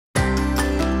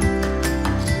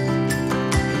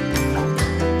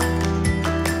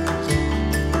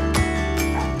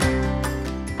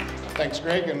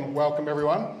Greg, and welcome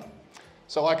everyone.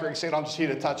 So like Greg said, I'm just here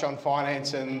to touch on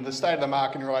finance and the state of the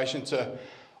market in relation to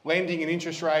lending and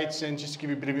interest rates, and just to give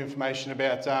you a bit of information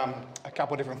about a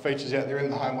couple of different features out there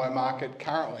in the home loan market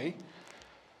currently.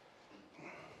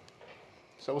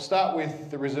 So we'll start with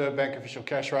the Reserve Bank official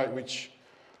cash rate, which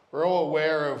we're all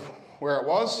aware of where it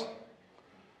was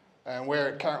and where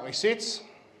it currently sits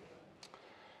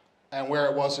and where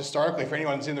it was historically for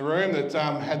anyone that's in the room that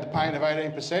had the pain of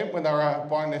 18% when they were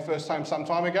buying their first home some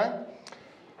time ago.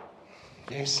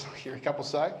 Yes, I hear a couple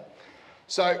say.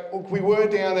 So we were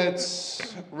down at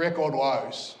record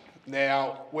lows.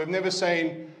 Now, we've never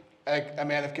seen an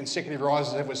amount of consecutive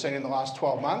rises as we've seen in the last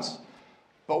 12 months,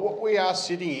 but what we are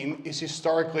sitting in is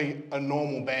historically a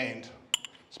normal band.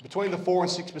 So between the 4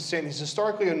 and 6% is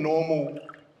historically a normal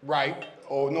rate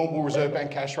or normal Reserve Bank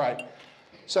cash rate.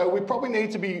 So we probably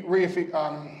need to be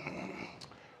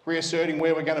reasserting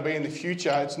where we're going to be in the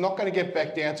future. It's not going to get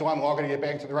back down to unlikely to get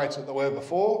back to the rates that they were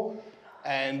before.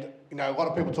 And you know, a lot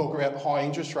of people talk about high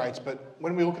interest rates, but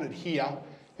when we look at it here,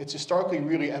 it's historically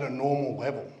really at a normal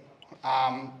level.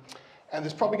 And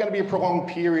there's probably going to be a prolonged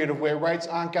period of where rates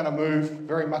aren't going to move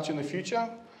very much in the future,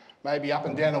 maybe up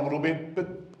and down a little bit, but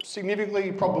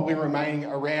significantly probably remaining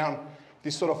around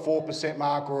this sort of 4%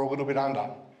 mark or a little bit under.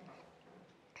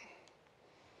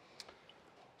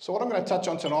 So what I'm going to touch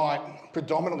on tonight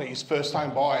predominantly is first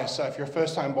home buyers. So if you're a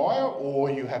first home buyer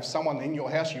or you have someone in your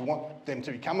house, you want them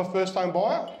to become a first home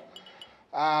buyer,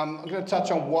 I'm going to touch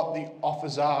on what the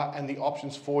offers are and the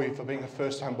options for you for being a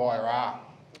first home buyer are.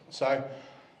 So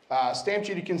stamp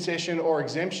duty concession or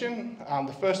exemption,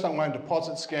 the first home loan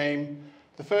deposit scheme,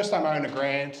 the first home owner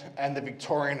grant, and the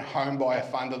Victorian Home Buyer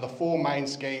Fund are the four main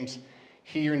schemes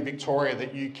here in Victoria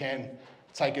that you can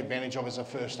take advantage of as a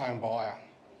first home buyer.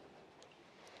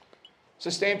 So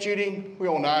stamp duty, we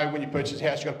all know when you purchase a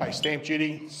house, you've got to pay stamp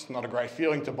duty. It's not a great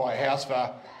feeling to buy a house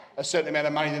for a certain amount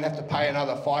of money, then have to pay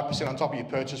another 5% on top of your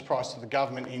purchase price to the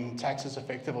government in taxes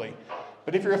effectively.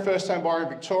 But if you're a first home buyer in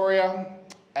Victoria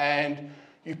and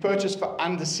you purchase for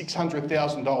under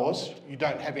 $600,000, you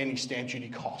don't have any stamp duty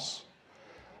costs.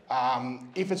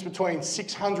 If it's between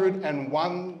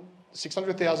 $600,001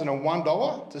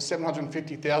 to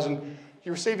 $750,000,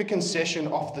 you receive a concession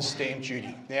off the stamp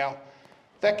duty. Now,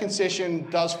 that concession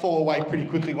does fall away pretty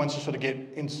quickly once you sort of get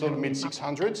into sort of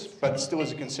mid-600s, but still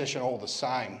is a concession all the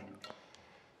same.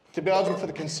 To be eligible for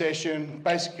the concession,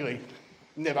 basically,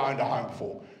 never owned a home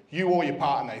before. You or your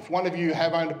partner. If one of you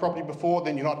have owned a property before,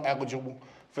 then you're not eligible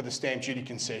for the stamp duty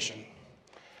concession.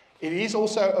 It is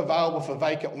also available for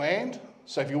vacant land.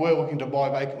 So if you were looking to buy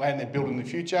vacant land and build in the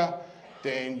future,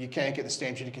 then you can get the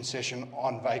stamp duty concession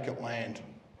on vacant land.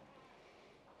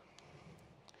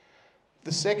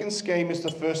 The second scheme is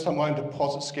the first home loan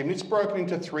deposit scheme. It's broken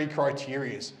into three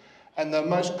criteria, and the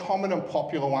most common and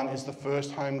popular one is the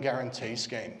first home guarantee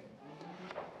scheme.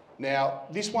 Now,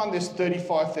 this one, there's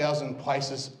 35,000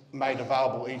 places made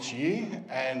available each year,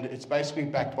 and it's basically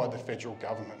backed by the federal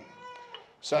government.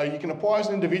 So you can apply as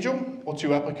an individual or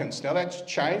two applicants. Now that's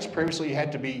changed. Previously you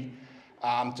had to be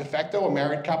de facto a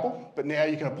married couple, but now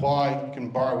you can apply, you can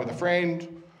borrow with a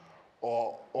friend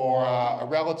or a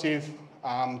relative.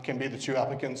 Can be the two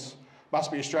applicants.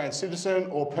 Must be Australian citizen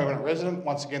or permanent resident.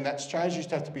 Once again, that's changed. You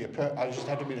just have to be an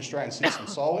Australian citizen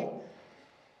solely.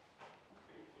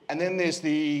 And then there's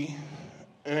the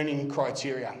earning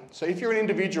criteria. So if you're an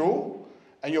individual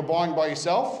and you're buying by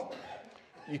yourself,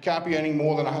 you can't be earning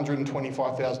more than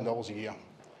 $125,000 a year.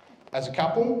 As a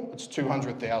couple, it's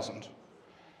 $200,000.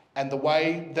 And the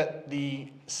way that the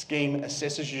scheme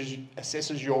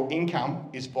assesses your income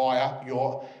is via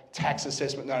your tax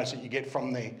assessment notice that you get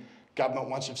from the government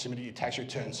once you've submitted your tax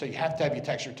return. So you have to have your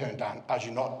tax return done, as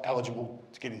you're not eligible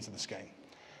to get into the scheme.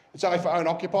 It's only for own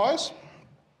occupiers.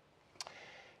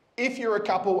 If you're a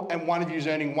couple and one of you is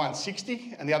earning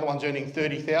 $160 and the other one's earning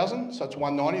 $30,000, so it's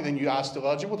 $190, then you are still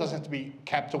eligible. It doesn't have to be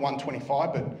capped to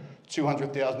 $125, but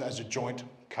 $200,000 as a joint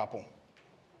couple.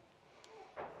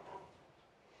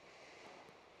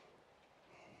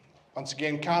 Once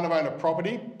again, can't have owned a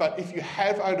property, but if you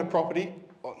have owned a property,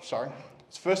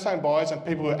 it's first home buyers and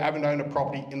people who haven't owned a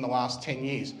property in the last 10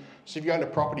 years. So if you owned a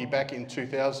property back in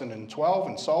 2012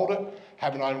 and sold it,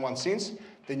 haven't owned one since,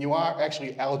 then you are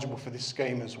actually eligible for this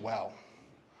scheme as well.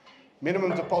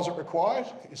 Minimum deposit required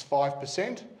is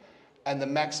 5%, and the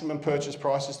maximum purchase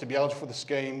prices to be eligible for the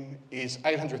scheme is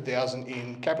 $800,000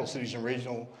 in capital cities and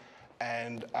regional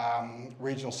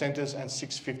centres, and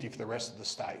 $650,000 for the rest of the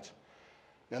state.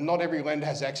 Now, not every lender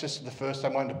has access to the first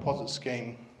home loan deposit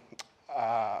scheme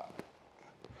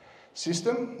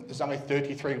system. There's only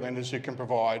 33 lenders who can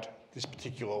provide this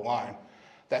particular loan.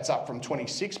 That's up from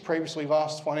 26 previously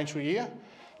last financial year.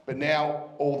 But now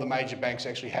all the major banks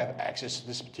actually have access to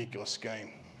this particular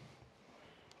scheme.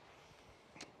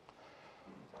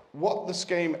 What the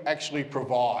scheme actually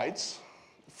provides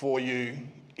for you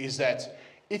is that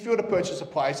if you were to purchase a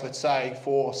place, let's say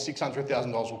for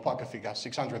 $600,000, we'll pluck a figure,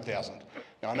 $600,000.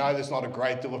 Now I know there's not a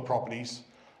great deal of properties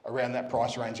around that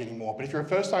price range anymore, but if you're a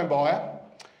first home buyer,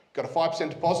 you've got a 5%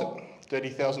 deposit,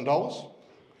 $30,000.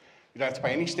 You don't have to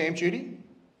pay any stamp duty,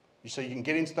 so you can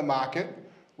get into the market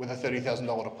with a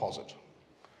 $30,000 deposit.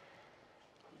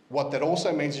 What that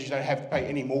also means is you don't have to pay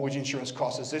any mortgage insurance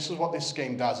costs, as this is what this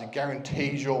scheme does. It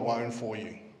guarantees your loan for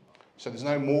you. So there's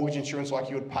no mortgage insurance like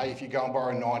you would pay if you go and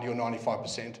borrow 90 or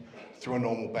 95% through a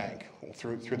normal bank or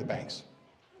through the banks.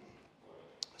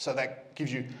 So that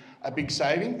gives you a big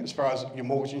saving as far as your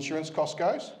mortgage insurance cost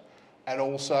goes. And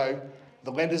also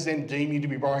the lenders then deem you to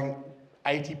be borrowing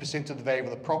 80% of the value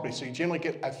of the property. So you generally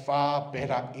get a far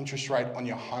better interest rate on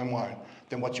your home loan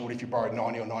than what you would if you borrowed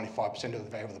 90 or 95% of the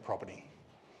value of the property.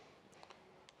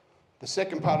 The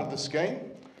second part of the scheme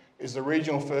is the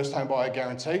regional first home buyer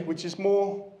guarantee, which is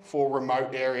more for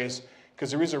remote areas because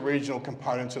there is a regional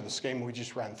component to the scheme we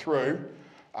just ran through,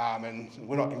 and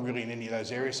we're not really in any of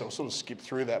those areas, so we'll sort of skip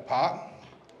through that part.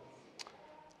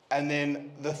 And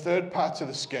then the third part to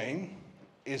the scheme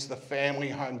is the family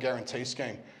home guarantee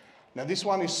scheme. Now this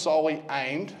one is solely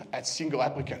aimed at single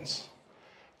applicants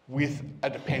with a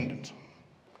dependent.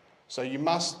 So you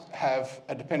must have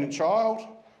a dependent child,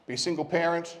 be a single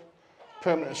parent,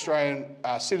 permanent Australian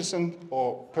citizen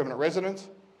or permanent resident.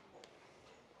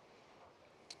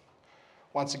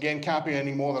 Once again, can't be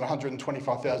earning more than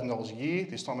 $125,000 a year,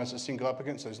 this time as a single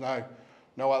applicant, so there's no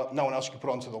one else you can put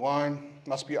onto the loan.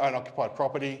 Must be owner-occupied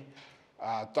property,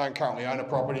 don't currently own a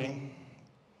property.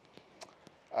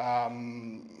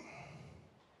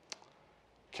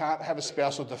 Can't have a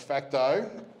spousal de facto,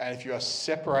 and if you are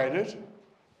separated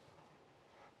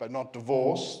but not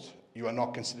divorced, you are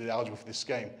not considered eligible for this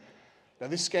scheme. Now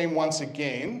this scheme, once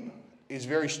again, is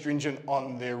very stringent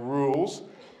on their rules,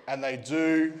 and they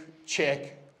do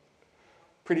check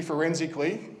pretty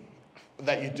forensically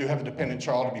that you do have a dependent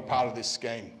child to be part of this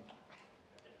scheme.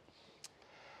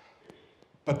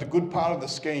 But the good part of the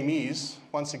scheme is,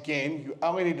 once again, you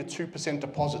only need a 2%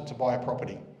 deposit to buy a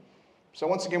property. So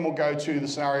once again, we'll go to the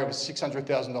scenario of a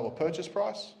 $600,000 purchase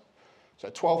price. So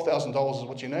 $12,000 is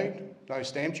what you need, no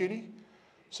stamp duty.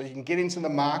 So you can get into the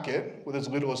market with as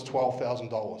little as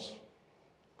 $12,000.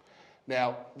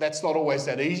 Now, that's not always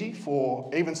that easy for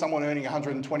even someone earning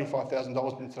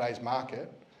 $125,000 in today's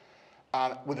market.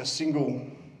 With a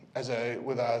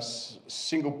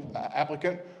single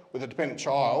applicant with a dependent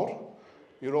child,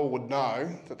 you all would know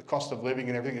that the cost of living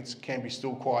and everything can be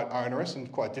still quite onerous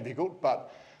and quite difficult,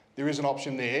 but there is an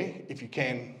option there. If you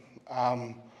can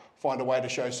find a way to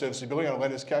show serviceability on a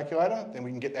lender's calculator, then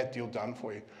we can get that deal done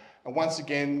for you. And once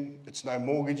again, it's no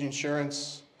mortgage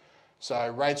insurance, so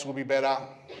rates will be better,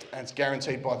 and it's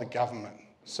guaranteed by the government.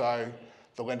 So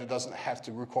the lender doesn't have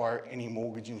to require any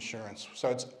mortgage insurance. So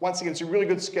it's, once again, it's a really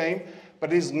good scheme,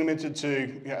 but it is limited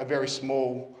to a very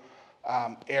small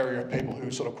area of people who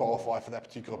sort of qualify for that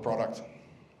particular product.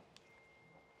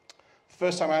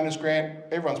 First time owners grant,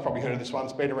 everyone's probably heard of this one,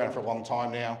 it's been around for a long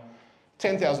time now.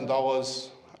 $10,000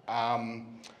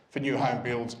 for new home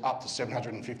builds up to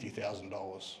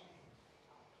 $750,000.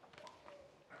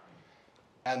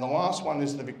 And the last one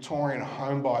is the Victorian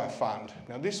Home Buyer Fund.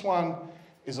 Now this one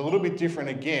is a little bit different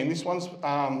again. This one's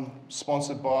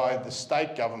sponsored by the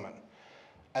state government,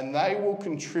 and they will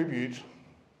contribute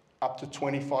up to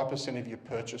 25% of your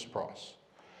purchase price.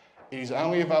 It is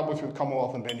only available through the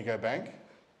Commonwealth and Bendigo Bank.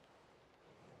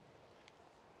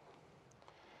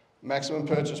 Maximum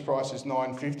purchase price is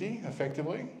 $950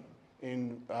 effectively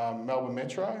in Melbourne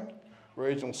Metro,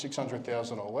 regional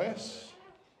 600,000 or less.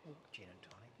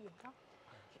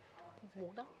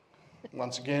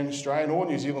 Once again, Australian or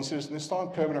New Zealand citizen this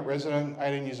time, permanent resident,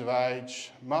 18 years of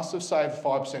age, must have saved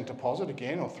 5% deposit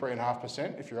again, or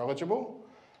 3.5% if you're eligible,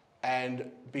 and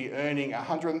be earning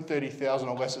 $130,000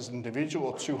 or less as an individual,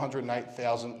 or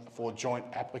 $208,000 for joint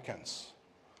applicants.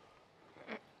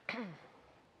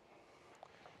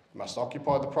 Must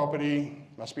occupy the property,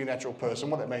 must be a natural person.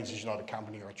 What that means is you're not a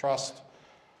company or a trust,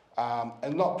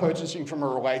 and not purchasing from a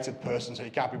related person, so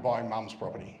you can't be buying mum's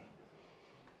property.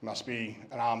 Must be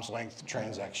an arm's length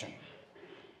transaction.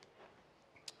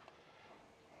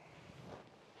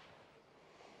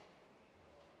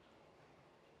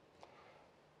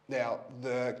 Now,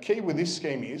 the key with this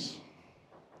scheme is,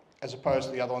 as opposed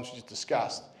to the other ones we just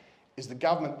discussed, is the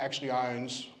government actually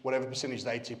owns whatever percentage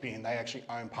they tip in, they actually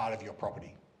own part of your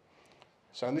property.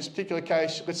 So in this particular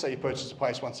case, let's say you purchase a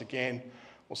place once again,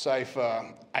 we'll say for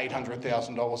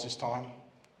 $800,000 this time.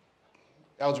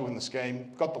 eligible in the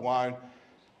scheme, got the loan,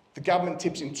 the government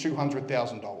tips in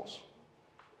 $200,000. So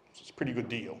it's a pretty good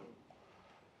deal.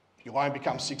 Your loan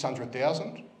becomes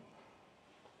 $600,000,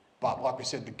 but like we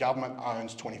said, the government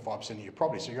owns 25% of your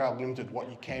property, so you are limited what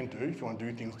you can do if you want to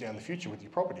do things down the future with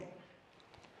your property.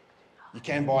 You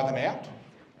can buy them out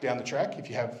down the track if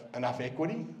you have enough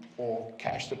equity or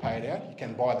cash to pay it out. You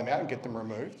can buy them out and get them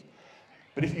removed.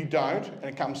 But if you don't, and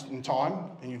it comes in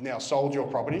time, and you've now sold your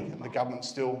property, and the government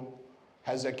still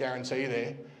has that guarantee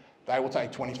there, they will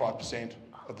take 25%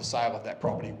 of the sale of that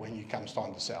property when it comes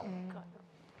time to sell.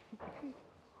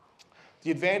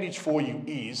 The advantage for you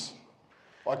is,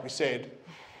 like we said,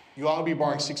 you'll only be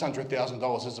borrowing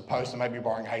 $600,000 as opposed to maybe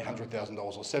borrowing $800,000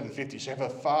 or $750,000. So you have a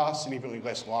far significantly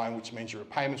less loan, which means your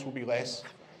repayments will be less.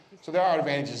 So there are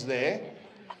advantages there.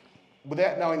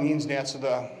 Without knowing the ins and outs of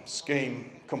the scheme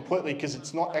completely, because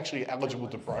it's not actually eligible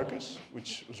to brokers,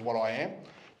 which is what I am,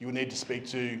 you would need to speak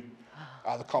to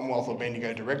the Commonwealth or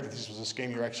Bendigo directly if this was a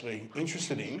scheme you're actually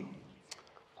interested in.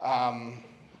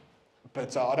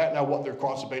 But I don't know what the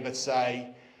requirements would be. Let's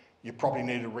say your property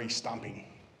needed re-stumping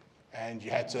and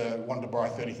you wanted to borrow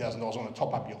 $30,000 on to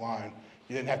top up your loan.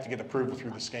 You then have to get approval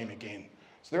through the scheme again.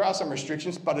 So there are some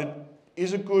restrictions, but it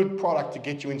is a good product to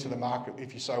get you into the market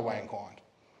if you're so way inclined.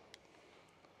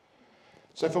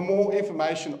 So for more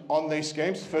information on these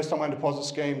schemes, first time home deposit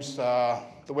schemes, the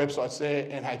website's there,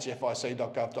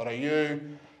 nhfic.gov.au,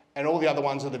 and all the other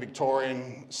ones are the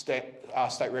Victorian State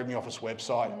Revenue Office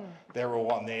website. They're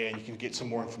all on there, and you can get some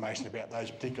more information about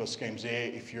those particular schemes there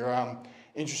if you're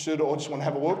interested or just want to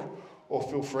have a look. Or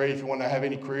feel free, if you want to have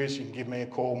any queries, you can give me a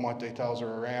call. My details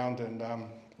are around, and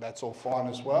that's all fine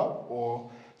as well.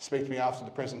 Or speak to me after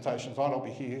the presentation's on. I'll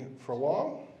be here for a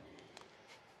while.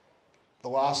 The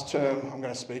last term I'm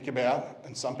going to speak about,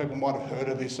 and some people might have heard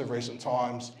of this of recent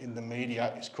times in the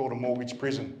media, is called a mortgage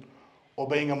prison, or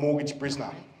being a mortgage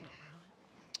prisoner.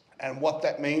 And what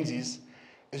that means is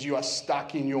you are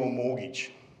stuck in your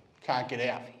mortgage, can't get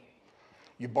out.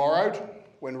 You borrowed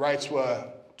when rates were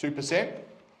 2%,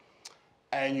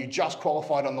 and you just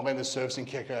qualified on the lender's servicing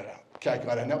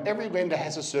calculator. Now, every lender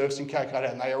has a servicing calculator,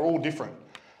 and they are all different.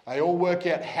 They all work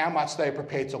out how much they're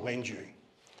prepared to lend you.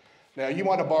 Now, you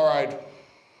might have borrowed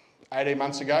 18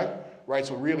 months ago, rates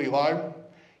were really low.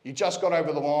 You just got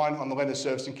over the line on the lender's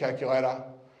servicing calculator,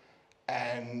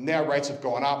 and now rates have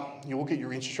gone up. You look at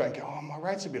your interest rate and go, oh, my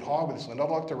rate's a bit high with this lender, I'd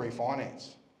like to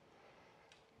refinance.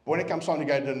 But when it comes time to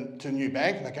go to a new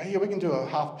bank, and they go, yeah, we can do a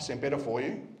 0.5% better for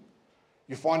you,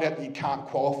 you find out that you can't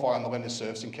qualify on the lender's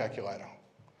servicing calculator.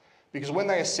 Because when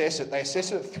they assess it at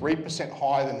 3%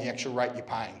 higher than the actual rate you're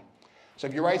paying. So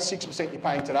if your rate's 6% you're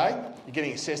paying today, you're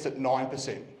getting assessed at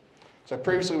 9%. So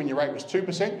previously when your rate was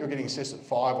 2%, you're getting assessed at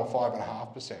 5 or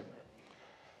 5.5%.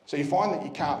 So you find that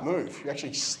you can't move. You're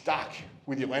actually stuck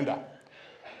with your lender.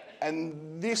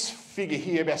 And this figure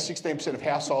here, about 16% of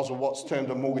households are what's termed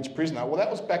a mortgage prisoner. Well, that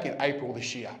was back in April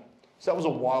this year. So that was a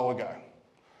while ago.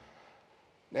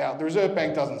 Now, the Reserve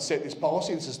Bank doesn't set this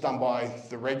policy. This is done by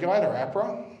the regulator,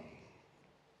 APRA.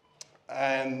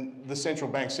 And the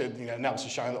central bank said, analysis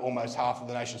is showing that almost half of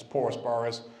the nation's poorest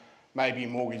borrowers may be in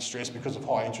mortgage stress because of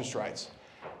high interest rates.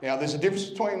 Now, there's a difference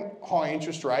between high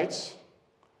interest rates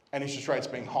and interest rates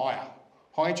being higher.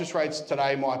 High interest rates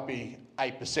today might be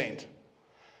 8%.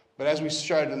 But as we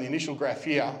showed in the initial graph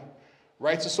here,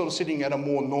 rates are sort of sitting at a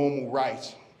more normal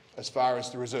rate as far as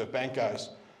the Reserve Bank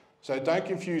goes. So don't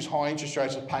confuse high interest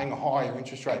rates with paying a higher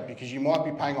interest rate, because you might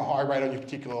be paying a high rate on your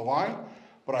particular loan,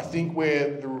 but I think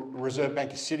where the Reserve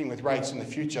Bank is sitting with rates in the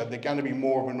future, they're going to be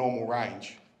more of a normal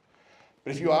range.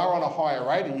 But if you are on a higher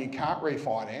rate and you can't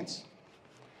refinance,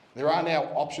 there are now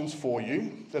options for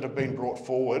you that have been brought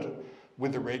forward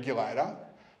with the regulator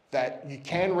that you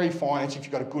can refinance if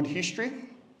you've got a good history.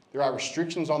 There are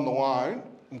restrictions on the loan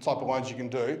and the type of loans you can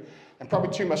do, and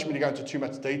probably too much for me to go into too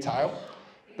much detail,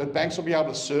 but banks will be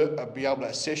able to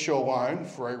assess your loan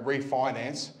for a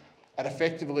refinance at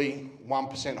effectively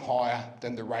 1% higher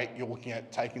than the rate you're looking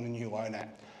at taking the new loan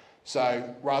at.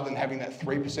 So rather than having that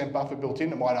 3% buffer built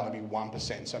in, it might only be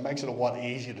 1%. So it makes it a lot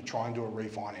easier to try and do a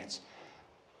refinance.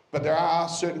 But there are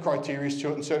certain criteria to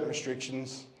it and certain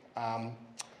restrictions.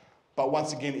 But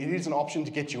once again, it is an option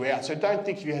to get you out. So don't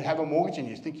think if you have a mortgage and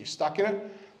you think you're stuck in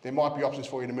it, there might be options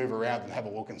for you to move around and have a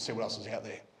look and see what else is out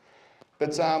there.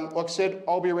 But like I said,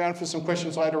 I'll be around for some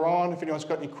questions later on. If anyone's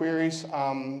got any queries,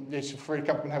 feel free to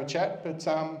come up and have a chat. But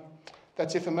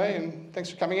that's it for me, and thanks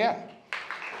for coming out.